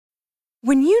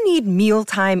When you need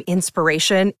mealtime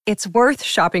inspiration, it's worth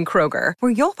shopping Kroger,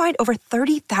 where you'll find over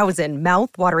 30,000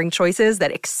 mouth-watering choices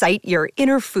that excite your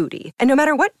inner foodie. And no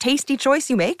matter what tasty choice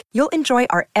you make, you'll enjoy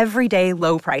our everyday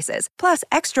low prices, plus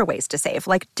extra ways to save,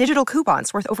 like digital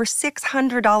coupons worth over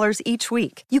 $600 each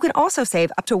week. You can also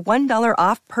save up to $1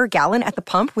 off per gallon at the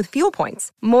pump with fuel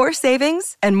points. More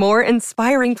savings and more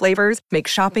inspiring flavors make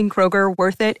shopping Kroger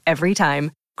worth it every time.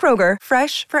 Kroger,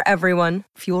 fresh for everyone.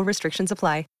 Fuel restrictions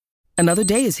apply. Another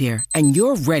day is here, and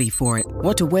you're ready for it.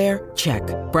 What to wear? Check.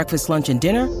 Breakfast, lunch, and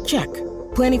dinner? Check.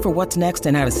 Planning for what's next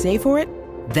and how to save for it?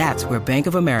 That's where Bank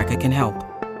of America can help.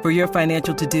 For your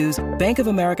financial to-dos, Bank of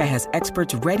America has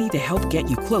experts ready to help get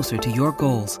you closer to your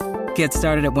goals. Get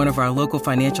started at one of our local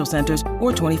financial centers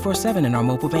or 24/7 in our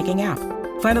mobile banking app.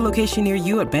 Find a location near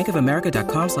you at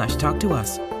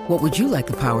bankofamerica.com/talktous. What would you like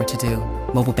the power to do?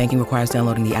 Mobile banking requires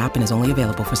downloading the app and is only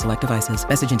available for select devices.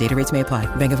 Message and data rates may apply.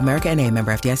 Bank of America N.A.,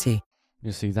 member FDIC.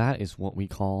 You see, that is what we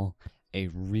call a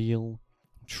real,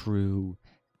 true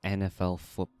NFL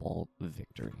football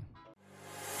victory.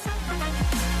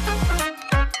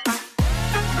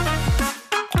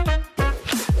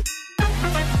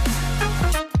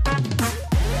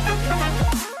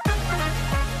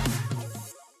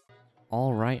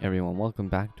 All right, everyone, welcome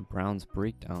back to Browns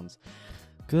Breakdowns.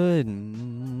 Good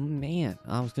man.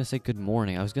 I was going to say good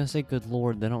morning. I was going to say good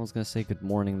Lord. Then I was going to say good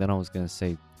morning. Then I was going to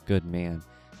say good man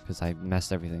because I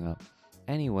messed everything up.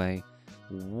 Anyway,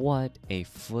 what a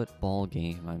football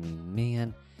game. I mean,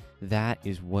 man, that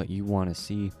is what you want to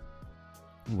see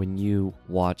when you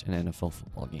watch an NFL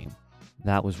football game.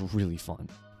 That was really fun.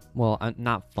 Well,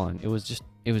 not fun.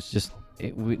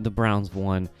 The Browns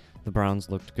won. The Browns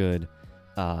looked good.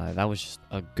 That was just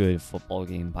a good football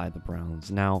game by the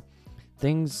Browns. Now,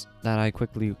 things that it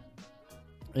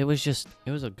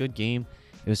was a good game.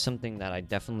 It was something that I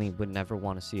definitely would never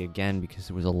want to see again because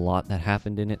there was a lot that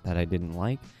happened in it that I didn't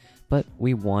like, but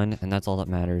we won, and that's all that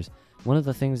matters. One of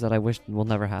the things that I wish will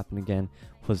never happen again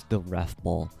was the ref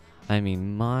ball. I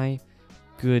mean, my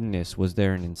goodness, was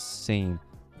there an insane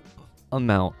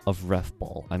amount of ref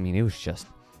ball. I mean, it was just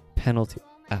penalty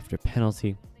after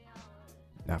penalty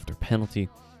after penalty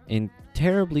in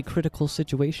terribly critical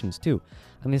situations too.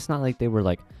 I mean, it's not like they were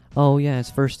like, oh yeah, it's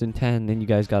 1st and 10, then you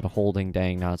guys got a holding,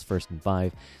 dang, now it's 1st and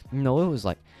 5. No, it was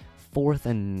like 4th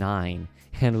and 9,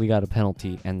 and we got a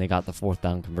penalty, and they got the 4th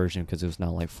down conversion because it was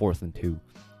now like 4th and 2.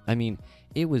 I mean,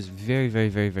 it was very, very,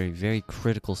 very, very, very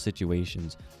critical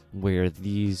situations where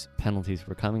these penalties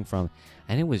were coming from,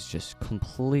 and it was just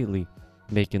completely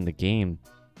making the game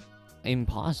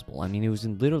impossible. I mean, it was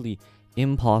literally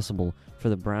impossible for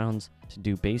the Browns to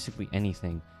do basically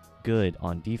anything good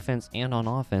on defense and on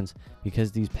offense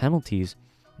because these penalties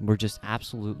were just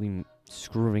absolutely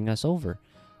screwing us over.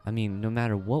 I mean, no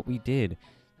matter what we did,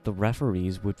 the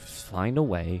referees would find a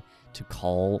way to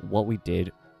call what we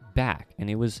did back. And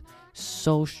it was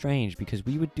so strange because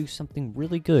we would do something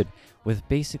really good with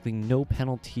basically no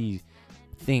penalty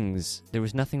things. There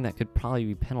was nothing that could probably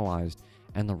be penalized,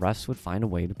 and the refs would find a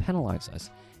way to penalize us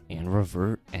and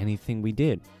revert anything we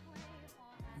did.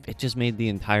 It just made the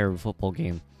entire football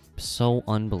game so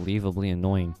unbelievably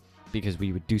annoying because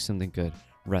we would do something good,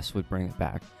 refs would bring it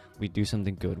back. We'd do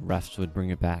something good, refs would bring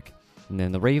it back. And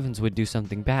then the Ravens would do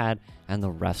something bad, and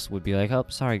the refs would be like, oh,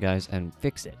 sorry guys, and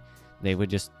fix it. They would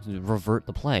just revert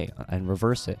the play and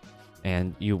reverse it,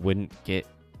 and you wouldn't get,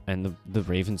 and the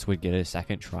Ravens would get a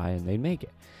second try and they'd make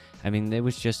it. I mean, it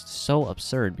was just so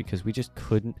absurd because we just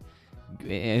couldn't,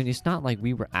 and it's not like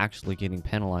we were actually getting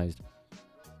penalized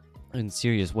in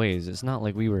serious ways. It's not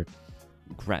like we were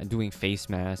doing face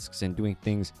masks and doing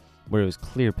things where it was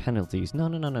clear penalties.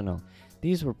 No.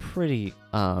 These were pretty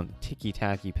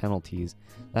ticky-tacky penalties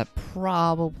that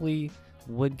probably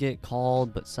would get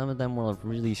called, but some of them were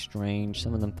really strange.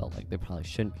 Some of them felt like they probably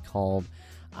shouldn't be called.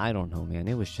 I don't know, man.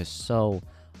 It was just so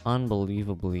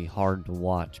unbelievably hard to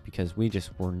watch because we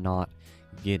just were not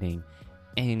getting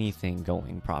anything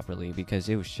going properly because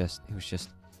it was just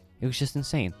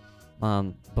insane.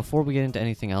 Before we get into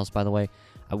anything else, by the way,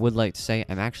 I would like to say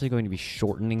I'm actually going to be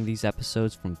shortening these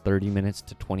episodes from 30 minutes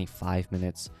to 25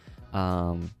 minutes.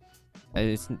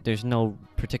 There's no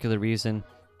particular reason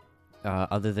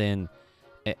other than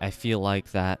I feel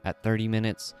like that at 30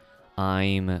 minutes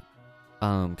I'm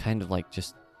kind of like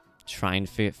just trying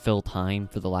to fill time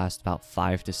for the last about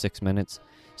 5 to 6 minutes.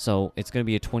 So it's going to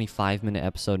be a 25-minute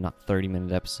episode, not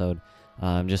 30-minute episode,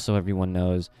 just so everyone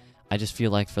knows. I just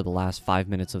feel like for the last 5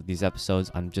 minutes of these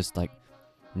episodes, I'm just like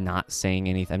not saying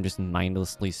anything. I'm just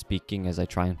mindlessly speaking as I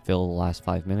try and fill the last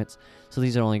 5 minutes. So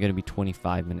these are only going to be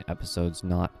 25-minute episodes,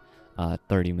 not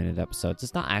 30-minute episodes.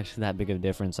 It's not actually that big of a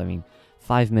difference. I mean,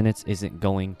 5 minutes isn't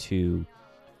going to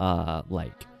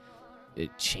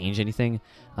change anything.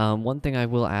 One thing I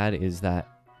will add is that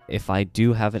if I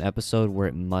do have an episode where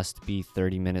it must be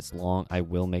 30 minutes long, I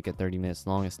will make it 30 minutes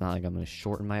long. It's not like I'm going to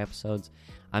shorten my episodes.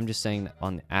 I'm just saying that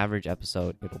on the average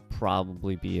episode, it'll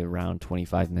probably be around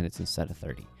 25 minutes instead of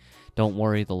 30. Don't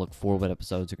worry, the Look Forward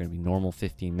episodes are going to be normal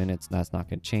 15 minutes. That's not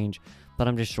going to change, but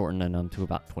I'm just shortening them to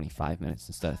about 25 minutes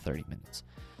instead of 30 minutes.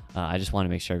 I just want to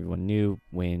make sure everyone knew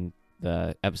when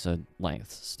the episode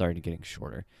lengths started getting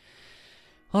shorter.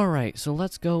 All right, so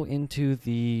let's go into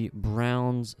the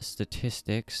Browns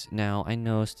statistics. Now, I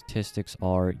know statistics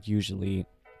are usually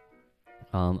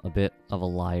a bit of a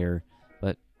liar,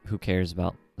 but who cares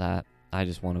about that? I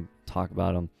just want to talk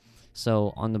about them.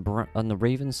 So on the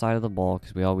Ravens side of the ball,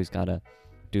 because we always got to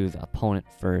do the opponent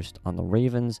first, on the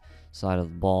Ravens side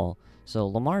of the ball, so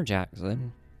Lamar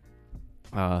Jackson,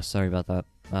 sorry about that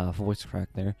voice crack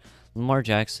there. Lamar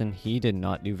Jackson, he did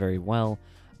not do very well.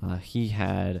 He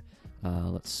had...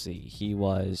 he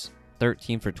was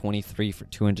 13 for 23 for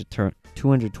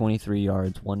 223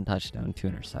 yards, 1 touchdown, 2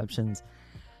 interceptions.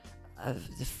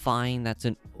 Fine, that's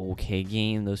an okay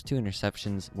game. Those 2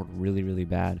 interceptions were really, really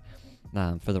bad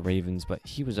for the Ravens, but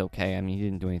he was okay. I mean, he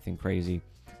didn't do anything crazy.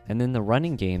 And then the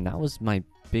running game, that was my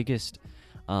biggest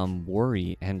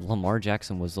worry, and Lamar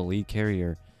Jackson was the lead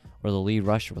carrier, or the lead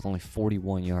rusher, with only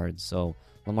 41 yards. So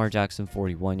Lamar Jackson,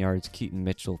 41 yards, Keaton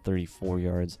Mitchell, 34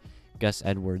 yards. Gus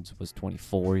Edwards was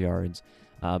 24 yards,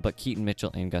 but Keaton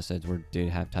Mitchell and Gus Edwards did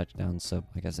have touchdowns, so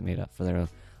I guess it made up for their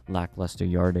lackluster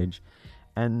yardage.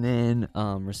 And then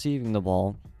receiving the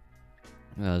ball,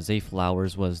 Zay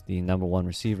Flowers was the number 1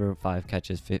 receiver, 5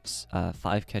 catches,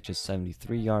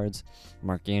 73 yards.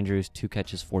 Mark Andrews, 2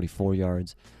 catches, 44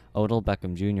 yards. Odell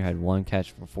Beckham Jr. had 1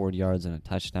 catch for 40 yards and a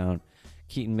touchdown.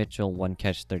 Keaton Mitchell, 1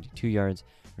 catch, 32 yards.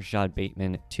 Rashad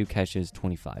Bateman, 2 catches,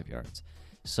 25 yards.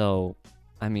 So,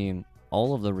 I mean,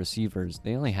 all of the receivers,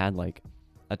 they only had like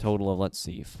a total of,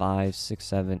 5, 6,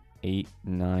 7, 8,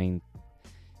 9,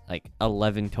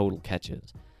 11 total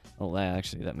catches. Well,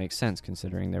 actually, that makes sense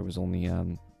considering there was only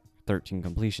 13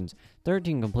 completions.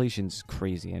 13 completions is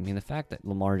crazy. I mean, the fact that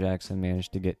Lamar Jackson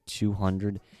managed to get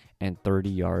 230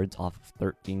 yards off of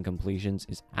 13 completions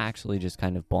is actually just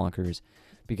kind of bonkers,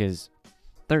 because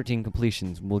 13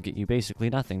 completions will get you basically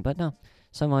nothing. But no,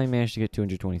 somehow he managed to get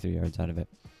 223 yards out of it.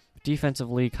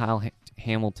 Defensively, Kyle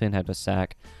Hamilton had a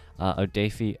sack.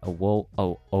 Odafe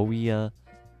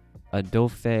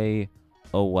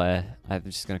Owe, I'm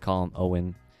just going to call him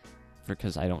Owen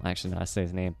because I don't actually know how to say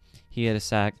his name. He had a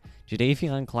sack.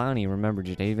 Jadeveon Clowney, remember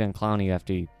Jadeveon Clowney,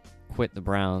 after he quit the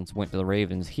Browns, went to the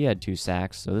Ravens, he had 2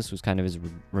 sacks, so this was kind of his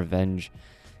revenge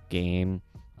game.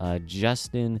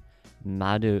 Justin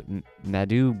Madu,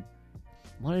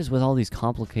 what is with all these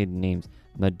complicated names?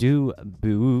 Madu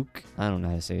Buuk, I don't know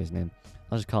how to say his name.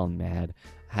 I'll just call him Mad.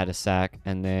 Had a sack,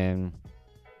 and then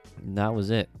that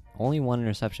was it. Only 1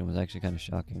 interception, was actually kind of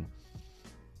shocking.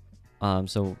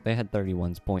 So they had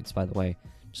 31 points, by the way.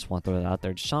 Just want to throw that out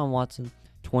there. Deshaun Watson,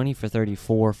 20 for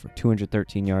 34 for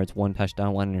 213 yards, 1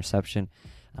 touchdown, 1 interception.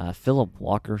 Philip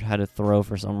Walker had a throw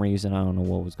for some reason. I don't know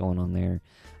what was going on there.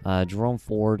 Jerome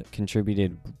Ford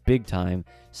contributed big time,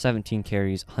 17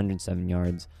 carries, 107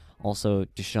 yards. Also,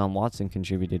 Deshaun Watson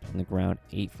contributed on the ground,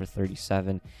 8 for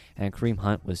 37, and Kareem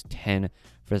Hunt was 10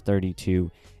 for 32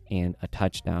 and a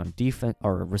touchdown.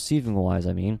 Receiving-wise,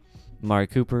 Amari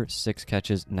Cooper, 6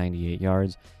 catches, 98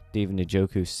 yards. David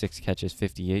Njoku, 6 catches,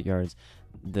 58 yards.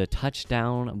 The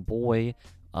touchdown boy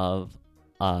of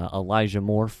Elijah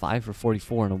Moore, 5 for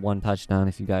 44 and a 1 touchdown.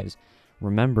 If you guys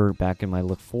remember, back in my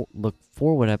Look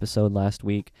Forward episode last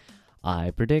week, I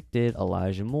predicted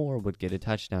Elijah Moore would get a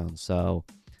touchdown. So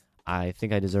I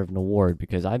think I deserve an award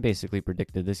because I basically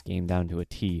predicted this game down to a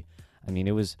T.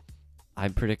 I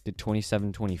predicted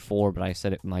 27-24, but I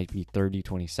said it might be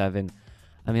 30-27.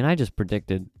 I just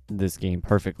predicted this game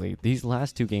perfectly. These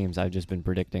last 2 games I've just been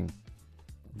predicting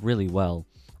really well.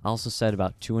 I also said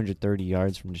about 230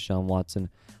 yards from Deshaun Watson,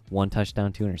 1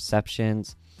 touchdown, 2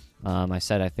 interceptions. I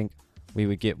said I think we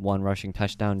would get 1 rushing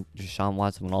touchdown. Deshaun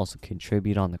Watson would also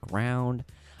contribute on the ground.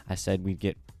 I said we'd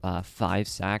get 5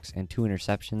 sacks and 2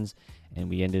 interceptions, and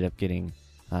we ended up getting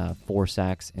 4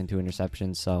 sacks and 2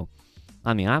 interceptions. So,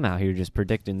 I'm out here just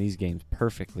predicting these games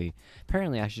perfectly.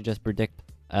 Apparently, I should just predict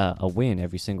a win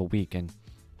every single week, and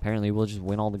apparently we'll just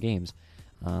win all the games.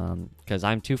 Because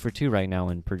I'm 2 for 2 right now,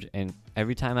 and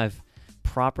every time I've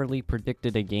properly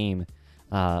predicted a game,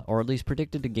 or at least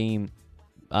predicted a game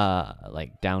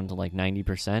down to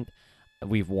 90%,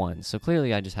 we've won. So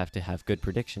clearly I just have to have good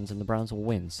predictions, and the Browns will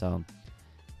win. So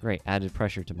great, added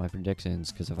pressure to my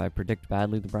predictions, because if I predict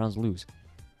badly, the Browns lose.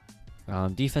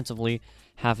 Defensively,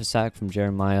 half a sack from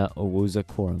Jeremiah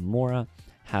Owusu-Koramoah,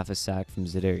 half a sack from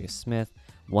Zadarius Smith,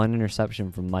 1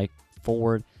 interception from Mike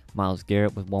Ford, Myles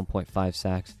Garrett with 1.5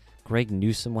 sacks, Greg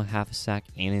Newsome with half a sack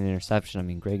and an interception. I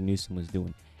mean, Greg Newsome was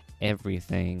doing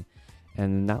everything,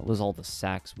 and that was all the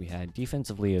sacks we had.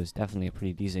 Defensively, it was definitely a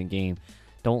pretty decent game.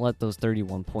 Don't let those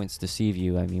 31 points deceive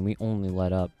you. I mean, we only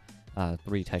let up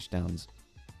 3 touchdowns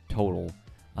total.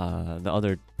 The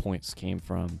other points came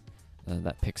from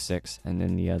that pick 6, and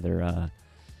then the other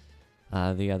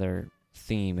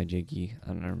thingamajiggy. I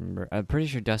don't remember. I'm pretty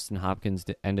sure Dustin Hopkins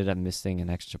ended up missing an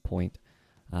extra point.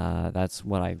 That's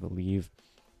what I believe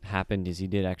happened, is he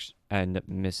did end up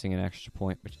missing an extra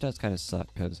point, which does kind of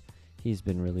suck because he's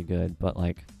been really good. But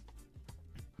like,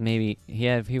 maybe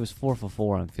he was 4 for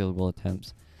 4 on field goal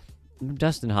attempts.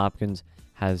 Dustin Hopkins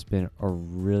has been a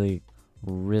really,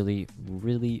 really,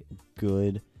 really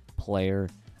good player.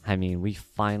 I mean, we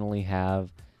finally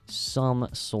have some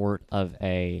sort of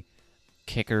a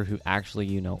kicker who actually,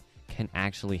 can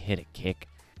actually hit a kick.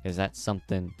 Is that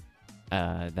something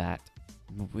that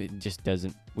just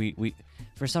doesn't... We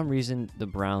for some reason, the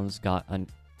Browns got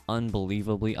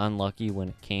unbelievably unlucky when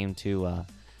it came to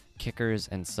kickers,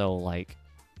 and so like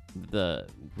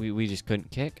we just couldn't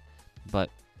kick. But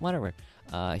whatever.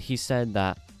 He said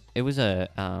that it was a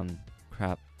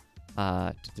crap.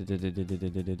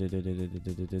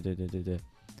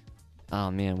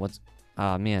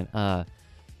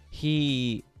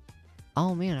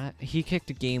 He kicked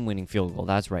a game-winning field goal.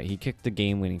 That's right. He kicked the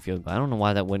game-winning field goal. I don't know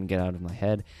why that wouldn't get out of my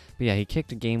head. But yeah, he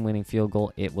kicked a game-winning field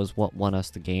goal. It was what won us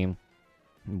the game,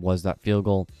 was that field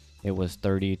goal. It was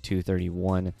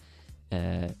 30-31.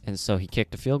 And so he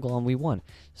kicked a field goal and we won.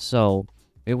 So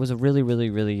it was a really, really,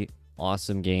 really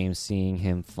awesome game, seeing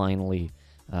him finally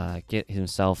get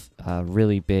himself a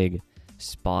really big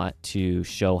spot to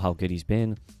show how good he's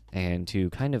been and to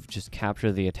kind of just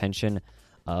capture the attention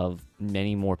of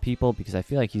many more people, because I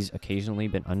feel like he's occasionally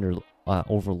been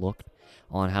overlooked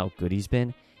on how good he's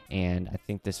been, and I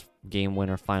think this game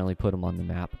winner finally put him on the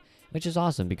map, which is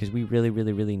awesome because we really,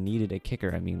 really, really needed a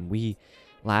kicker. I mean,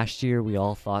 last year we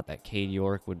all thought that Cade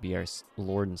York would be our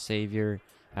Lord and Savior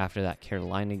after that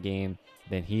Carolina game.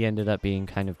 Then he ended up being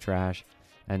kind of trash,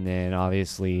 and then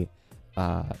obviously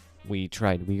we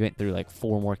went through like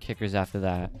 4 more kickers after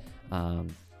that,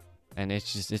 and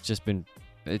it's just been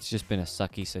a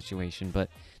sucky situation, but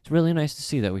it's really nice to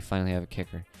see that we finally have a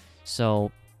kicker.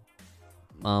 So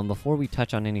before we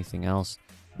touch on anything else,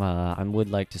 I would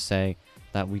like to say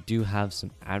that we do have some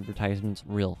advertisements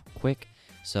real quick,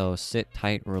 so sit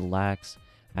tight, relax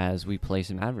as we play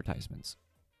some advertisements.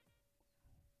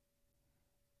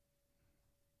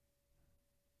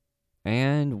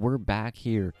 And we're back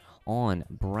here on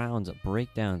Browns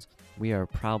Breakdowns. We are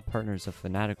proud partners of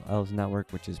Fanatical Elves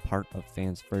Network, which is part of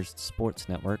Fans First Sports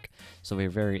Network. So we're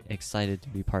very excited to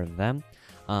be part of them.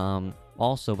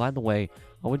 Also, by the way,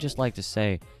 I would just like to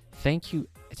say thank you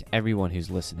to everyone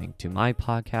who's listening to my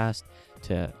podcast,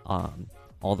 to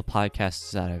all the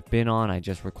podcasts that I've been on. I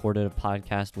just recorded a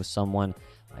podcast with someone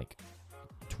like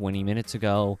 20 minutes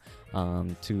ago.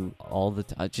 To all the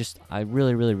I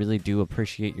really, really, really do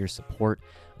appreciate your support.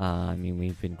 I mean,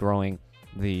 we've been growing.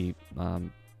 The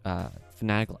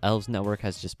Fanatical Elves Network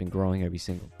has just been growing every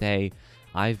single day.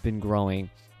 I've been growing.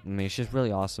 I mean, it's just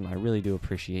really awesome. I really do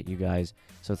appreciate you guys.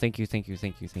 So thank you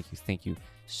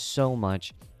so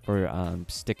much for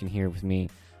sticking here with me.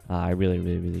 I really,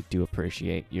 really, really do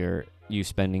appreciate you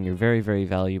spending your very, very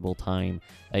valuable time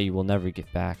that you will never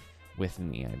get back with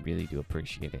me. I really do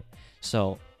appreciate it.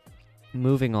 So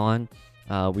moving on,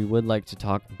 we would like to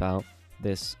talk about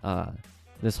this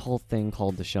whole thing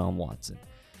called Deshaun Watson.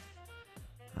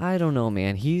 I don't know,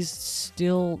 man. I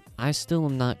still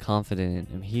am not confident in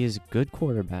him. He is a good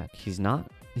quarterback. He's not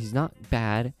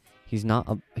bad. He's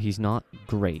not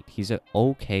great. He's an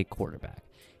okay quarterback.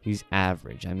 He's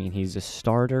average. I mean, he's a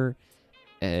starter.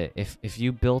 If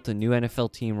you built a new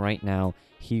NFL team right now,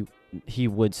 he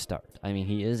would start. I mean,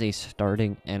 he is a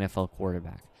starting NFL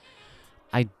quarterback.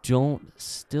 I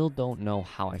still don't know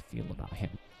how I feel about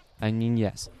him. I mean,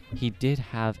 yes, he did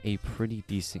have a pretty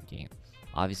decent game.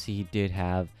 Obviously, he did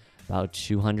have about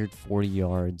 240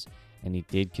 yards, and he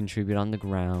did contribute on the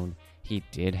ground. He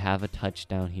did have a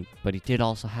touchdown, but he did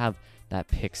also have that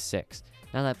pick 6.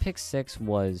 Now, that pick 6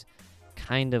 was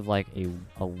kind of like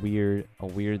a weird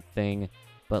thing,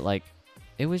 but like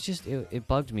it was just it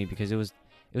bugged me because it was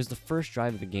the first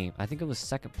drive of the game. I think it was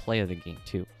second play of the game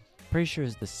too. Pretty sure it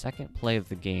was the second play of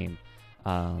the game.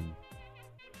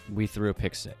 We threw a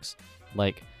pick 6.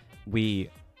 Like it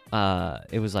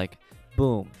was like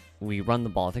boom, we run the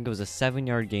ball. I think it was a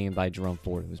 7-yard gain by Jerome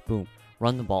Ford. It was boom,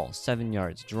 run the ball, 7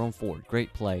 yards. Jerome Ford,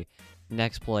 great play.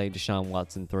 Next play, Deshaun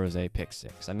Watson throws a pick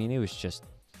six. I mean, it was just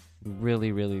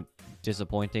really, really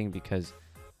disappointing because,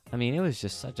 I mean, it was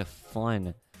just such a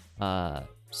fun. I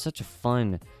was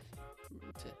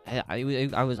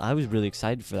really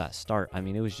excited for that start. I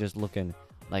mean, it was just looking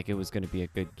like it was going to be a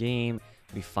good game.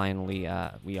 We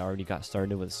already got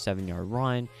started with a 7-yard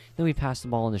run. Then we passed the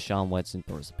ball and Deshaun Watson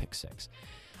throws a pick six.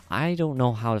 I don't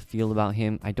know how to feel about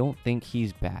him. I don't think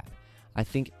he's bad. I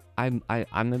think I'm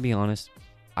going to be honest.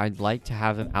 I'd like to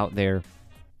have him out there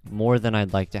more than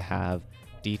I'd like to have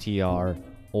DTR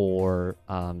or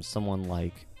someone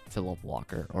like Philip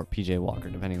Walker or PJ Walker,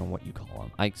 depending on what you call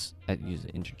him. I use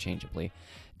it interchangeably.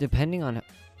 Depending on,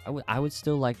 I would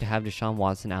still like to have Deshaun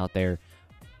Watson out there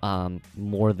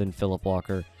more than Philip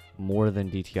Walker, more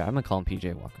than DTR. I'm going to call him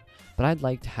PJ Walker. But I'd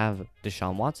like to have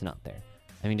Deshaun Watson out there.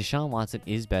 I mean, Deshaun Watson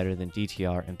is better than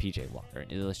DTR and PJ Walker.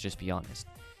 Let's just be honest.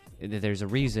 There's a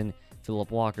reason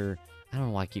Philip Walker, I don't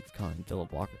know why I keep calling him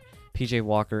Philip Walker, PJ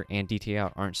Walker and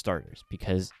DTR aren't starters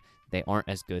because they aren't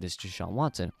as good as Deshaun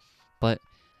Watson. But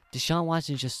Deshaun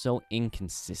Watson is just so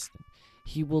inconsistent.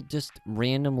 He will just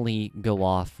randomly go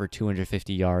off for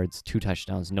 250 yards, 2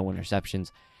 touchdowns, no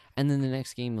interceptions. And then the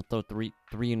next game he'll throw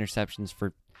three interceptions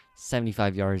for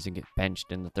 75 yards and get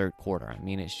benched in the third quarter. I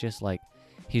mean, it's just like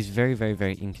he's very, very,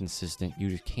 very inconsistent. You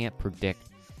just can't predict.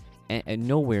 And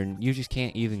nowhere, you just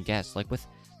can't even guess. Like with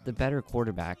the better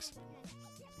quarterbacks,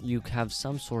 you have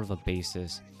some sort of a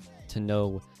basis to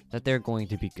know that they're going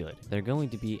to be good. They're going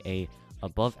to be a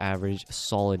above average,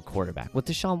 solid quarterback. With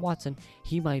Deshaun Watson,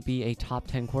 he might be a top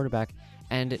 10 quarterback,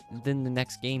 and then the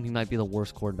next game, he might be the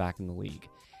worst quarterback in the league.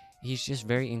 He's just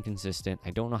very inconsistent.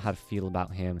 I don't know how to feel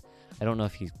about him. I don't know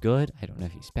if he's good. I don't know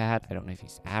if he's bad. I don't know if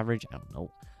he's average. I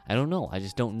don't know. I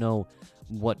just don't know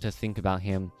what to think about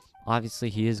him. Obviously,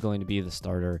 he is going to be the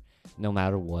starter no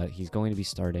matter what. He's going to be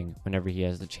starting whenever he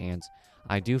has the chance.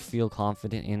 I do feel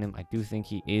confident in him. I do think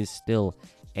he is still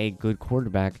a good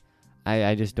quarterback.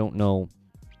 I just don't know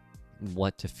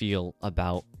what to feel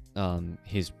about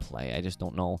his play. I just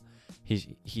don't know.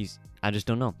 I just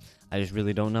don't know. I just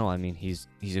really don't know. I mean, he's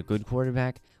a good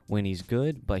quarterback when he's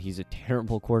good, but he's a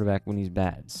terrible quarterback when he's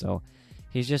bad. So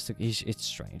it's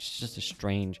strange. It's just a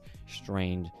strange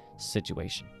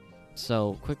situation.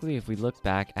 So quickly, if we look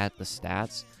back at the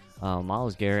stats,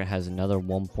 Myles Garrett has another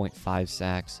 1.5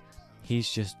 sacks. He's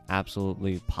just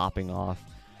absolutely popping off.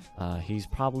 He's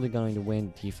probably going to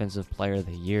win Defensive Player of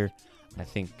the Year. I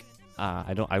think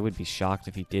I would be shocked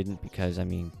if he didn't, because I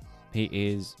mean, he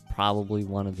is probably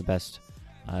one of the best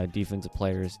defensive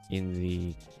players in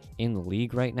the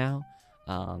league right now.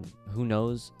 Who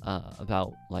knows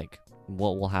about like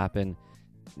what will happen,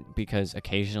 because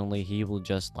occasionally he will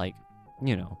just like,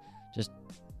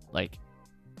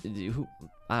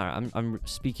 I'm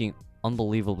speaking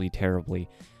unbelievably terribly.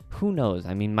 Who knows?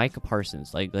 I mean, Micah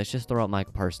Parsons, like, let's just throw out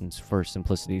Micah Parsons for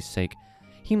simplicity's sake.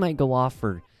 He might go off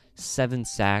for 7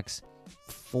 sacks,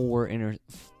 4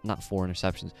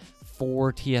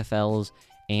 TFLs,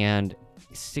 and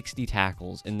 60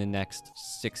 tackles in the next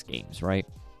 6 games, right?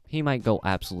 He might go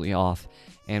absolutely off,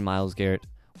 and Myles Garrett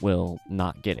will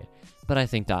not get it. But I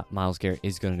think that Myles Garrett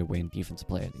is going to win Defensive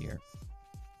Player of the Year.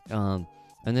 And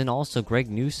then also Greg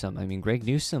Newsome. I mean, Greg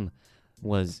Newsome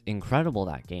was incredible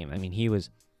that game. I mean, he was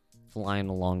flying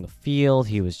along the field.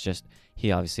 He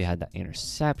obviously had that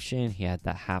interception. He had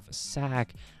that half a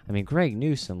sack. I mean, Greg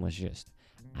Newsome was just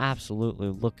absolutely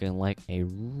looking like a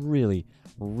really,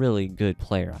 really good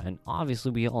player. And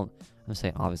obviously, we all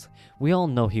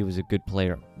know he was a good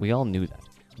player. We all knew that.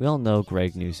 We all know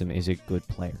Greg Newsome is a good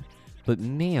player. But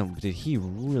man, did he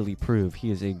really prove he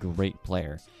is a great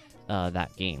player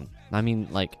that game. I mean,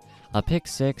 like, a pick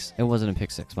six, it wasn't a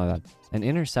pick six, my bad. An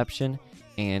interception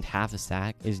and half a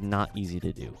sack is not easy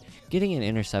to do. Getting an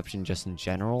interception just in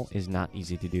general is not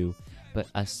easy to do, but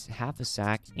half a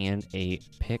sack and a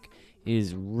pick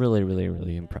is really, really,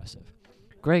 really impressive.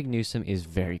 Greg Newsome is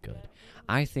very good.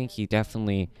 I think he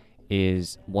definitely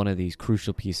is one of these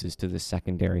crucial pieces to the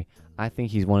secondary. I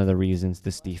think he's one of the reasons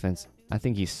this defense, I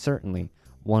think he's certainly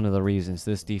one of the reasons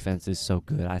this defense is so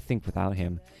good. I think without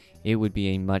him, it would be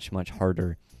a much, much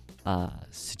harder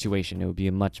situation. It would be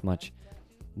a not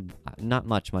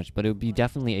much, but it would be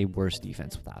definitely a worse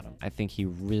defense without him. I think he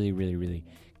really, really, really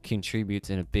contributes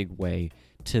in a big way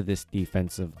to this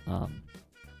defensive room,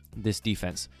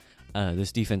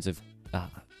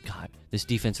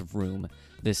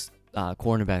 this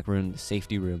cornerback room, the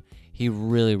safety room. He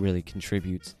really, really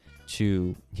contributes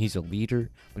to. He's a leader,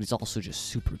 but he's also just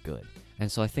super good.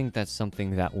 And so I think that's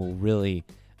something that will really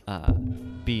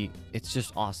it's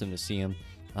just awesome to see him.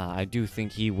 I do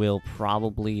think he will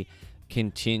probably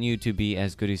continue to be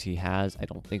as good as he has, I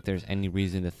don't think there's any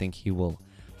reason to think he will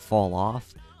fall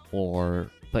off.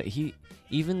 But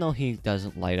even though he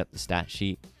doesn't light up the stat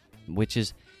sheet, which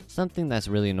is something that's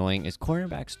really annoying, is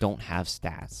cornerbacks don't have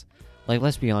stats. Like,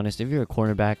 let's be honest, if you're a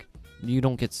cornerback, you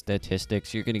don't get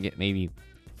statistics. You're going to get maybe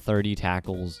 30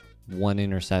 tackles, 1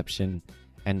 interception,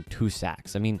 and 2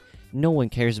 sacks. I mean, no one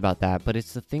cares about that, but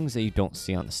it's the things that you don't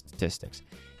see on the statistics.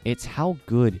 It's how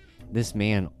good this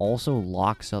man also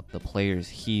locks up the players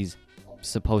he's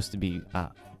supposed to be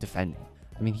defending.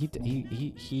 I mean,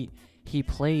 he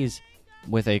plays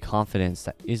with a confidence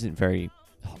that isn't very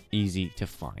easy to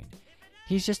find.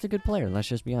 He's just a good player. Let's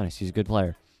just be honest. He's a good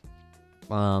player.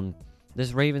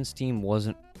 This Ravens team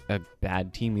wasn't a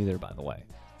bad team either, by the way.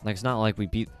 Like, it's not like we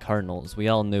beat the Cardinals. We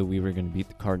all knew we were going to beat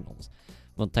the Cardinals.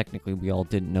 Well, technically, we all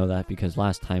didn't know that because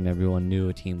last time everyone knew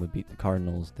a team would beat the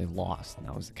Cardinals, they lost, and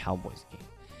that was the Cowboys game.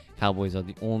 Cowboys are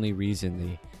the only reason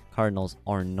the Cardinals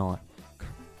are not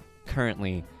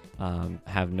currently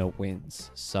have no wins.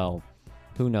 So,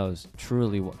 who knows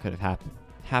truly what could have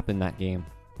happened that game.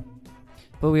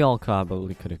 But we all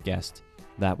probably could have guessed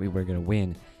that we were going to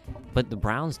win. But the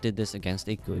Browns did this against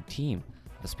a good team.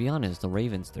 Let's be honest, the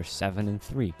Ravens, they're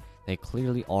 7-3. They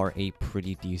clearly are a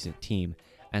pretty decent team.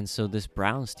 And so this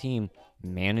Browns team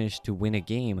managed to win a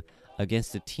game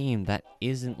against a team that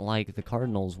isn't like the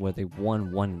Cardinals where they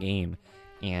won one game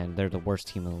and they're the worst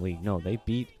team in the league. No,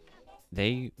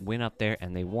 they went up there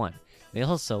and they won. They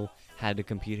also had to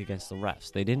compete against the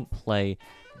refs. They didn't play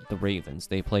the Ravens.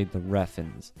 They played the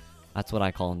Reffins. That's what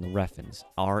I call them, the Reffins.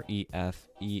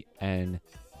 R-E-F-E-N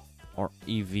or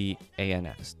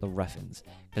E-V-A-N-S, the Reffins.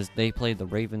 Because they played the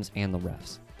Ravens and the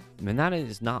refs. I mean, that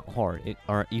is not hard,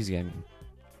 or easy, I mean.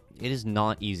 It is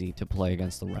not easy to play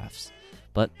against the refs.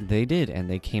 But they did, and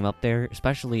they came up there,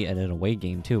 especially at an away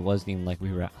game, too. It wasn't even like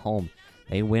we were at home.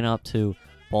 They went up to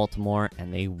Baltimore,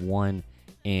 and they won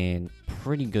in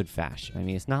pretty good fashion. I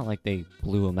mean, it's not like they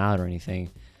blew them out or anything,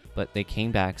 but they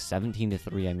came back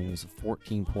 17-3. I mean, it was a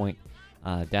 14-point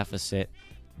deficit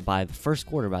by the first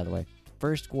quarter, by the way.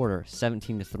 First quarter,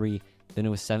 17-3. Then it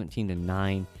was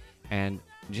 17-9. And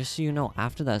just so you know,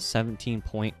 after that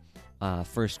 17-point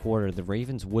first quarter, the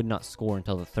Ravens would not score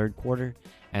until the third quarter,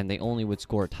 and they only would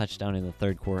score a touchdown in the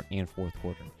third quarter and fourth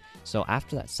quarter. So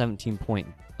after that 17-point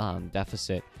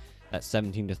deficit, that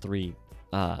 17-3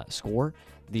 score,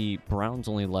 the Browns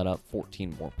only let up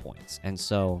 14 more points. And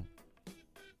so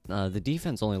the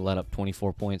defense only let up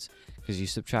 24 points because you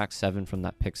subtract 7 from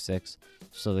that pick 6.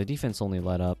 So the defense only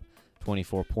let up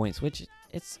 24 points, which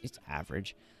it's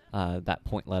average, that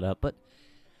point let up. But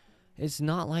it's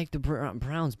not like the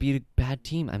Browns beat a bad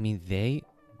team. I mean, they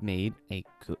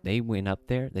went up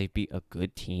there. They beat a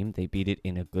good team. They beat it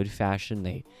in a good fashion.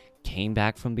 They came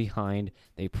back from behind.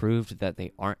 They proved that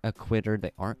they aren't a quitter.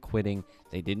 They aren't quitting.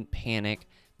 They didn't panic.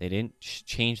 They didn't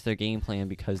change their game plan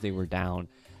because they were down.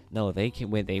 No, they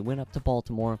went up to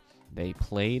Baltimore. They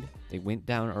played. They went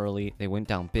down early. They went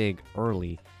down big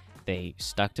early. They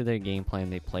stuck to their game plan.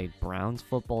 They played Browns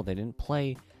football. They didn't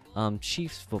play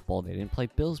Chiefs football. They didn't play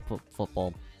Bills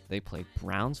football. They played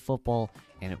Browns football,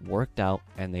 and it worked out,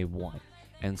 and they won.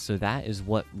 And so that is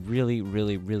what really,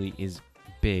 really, really is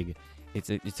big. It's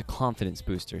a confidence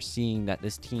booster, seeing that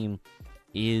this team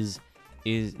they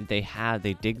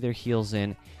dig their heels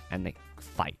in and they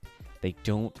fight. They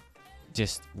don't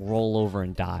just roll over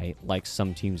and die like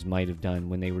some teams might have done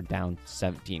when they were down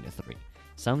 17-3.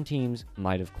 Some teams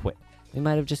might have quit. They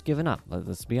might have just given up.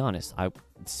 Let's be honest.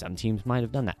 Some teams might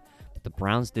have done that. But the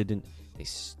Browns didn't. They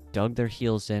dug their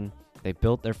heels in. They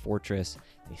built their fortress.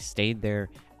 They stayed there,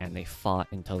 and they fought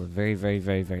until the very, very,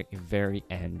 very, very, very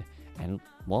end. And,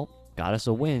 well, got us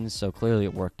a win, so clearly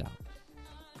it worked out.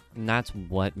 And that's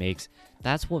what makes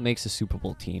a Super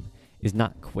Bowl team, is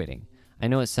not quitting. I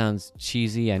know it sounds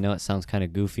cheesy. I know it sounds kind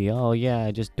of goofy. Oh,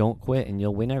 yeah, just don't quit and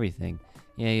you'll win everything.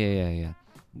 Yeah.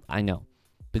 I know.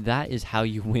 But that is how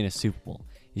you win a Super Bowl,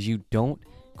 is you don't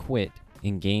quit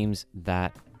in games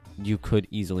that you could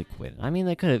easily quit. I mean,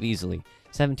 they could have easily.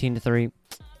 17-3,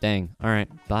 dang, all right,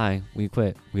 bye, we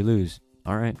quit, we lose.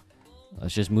 All right,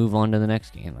 let's just move on to the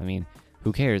next game. I mean,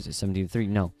 who cares? It's 17-3.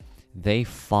 No, they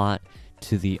fought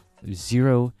to the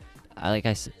 0. Like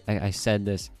I said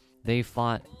this, they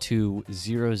fought to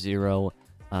 0-0,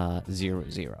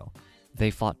 0-0.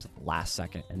 They fought to the last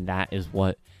second, and that is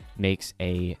what makes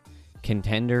a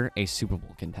contender a Super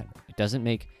Bowl contender. It doesn't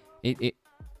make it.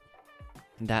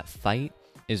 That fight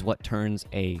is what turns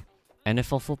a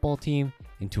NFL football team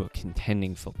into a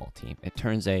contending football team. It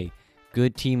turns a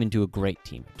good team into a great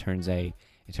team. It turns a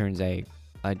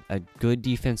good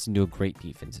defense into a great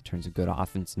defense. It turns a good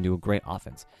offense into a great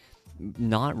offense.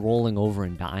 Not rolling over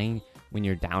and dying when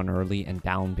you're down early and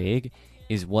down big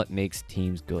is what makes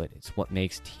teams good. It's what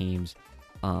makes teams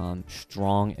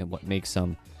strong, and what makes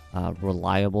them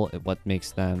reliable, and what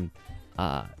makes them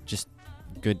just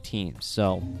good teams.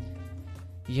 So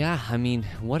yeah, I mean,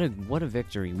 what a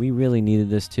victory. We really needed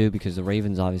this too, because the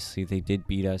Ravens, obviously, they did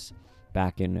beat us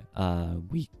back in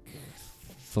week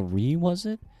 3, was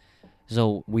it?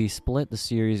 So we split the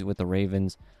series with the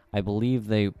Ravens. I believe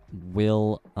they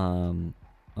will,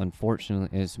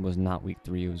 unfortunately, it was not week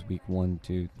 3, it was week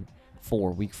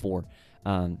 4.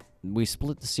 We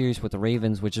split the series with the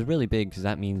Ravens, which is really big, because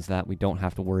that means that we don't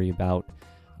have to worry about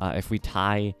if we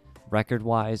tie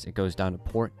record-wise, it goes down to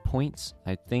points.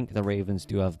 I think the Ravens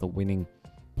do have the winning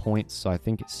points, so I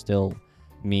think it still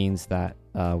means that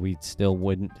we still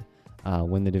wouldn't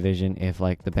win the division if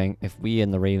if we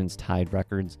and the Ravens tied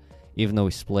records. Even though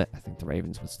we split, I think the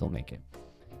Ravens would still make it.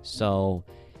 So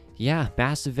yeah,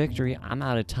 massive victory. I'm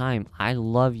out of time. I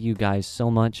love you guys so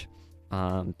much.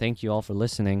 Thank you all for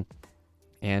listening,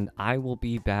 and I will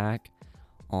be back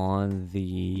on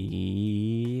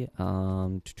the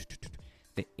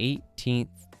 18th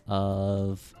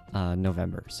of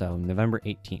November. So November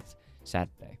 18th,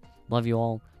 Saturday. Love you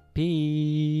all.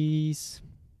 Peace.